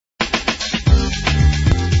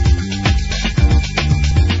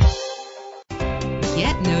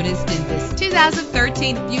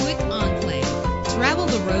2013 Buick Enclave. Travel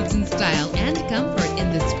the roads in style and comfort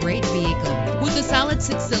in this great vehicle. With a solid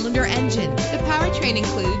 6-cylinder engine, the powertrain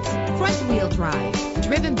includes front-wheel drive,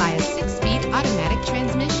 driven by a 6-speed automatic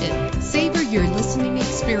transmission. Savor your listening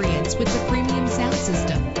experience with the premium sound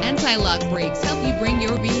system. Anti-lock brakes help you bring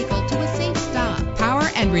your vehicle to a safe stop. Power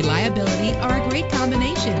and reliability are a great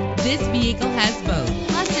combination. This vehicle has both.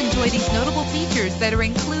 Plus, enjoy these notable features that are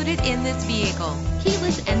included in this vehicle: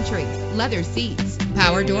 keyless entry, leather seats,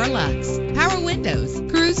 power door locks, power windows,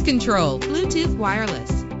 cruise control, Bluetooth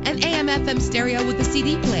wireless, an AM/FM stereo with a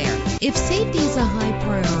CD player. If safety is a high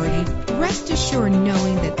priority, rest assured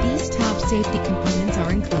knowing that these top safety components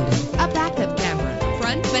are included: a backup camera,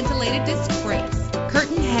 front ventilated disc brakes,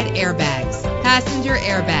 curtain head airbags, passenger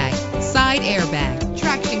airbag, side airbag,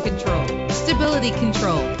 traction control, stability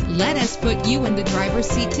control. Let us put you in the driver's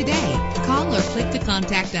seat today. Call or click to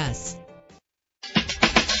contact us.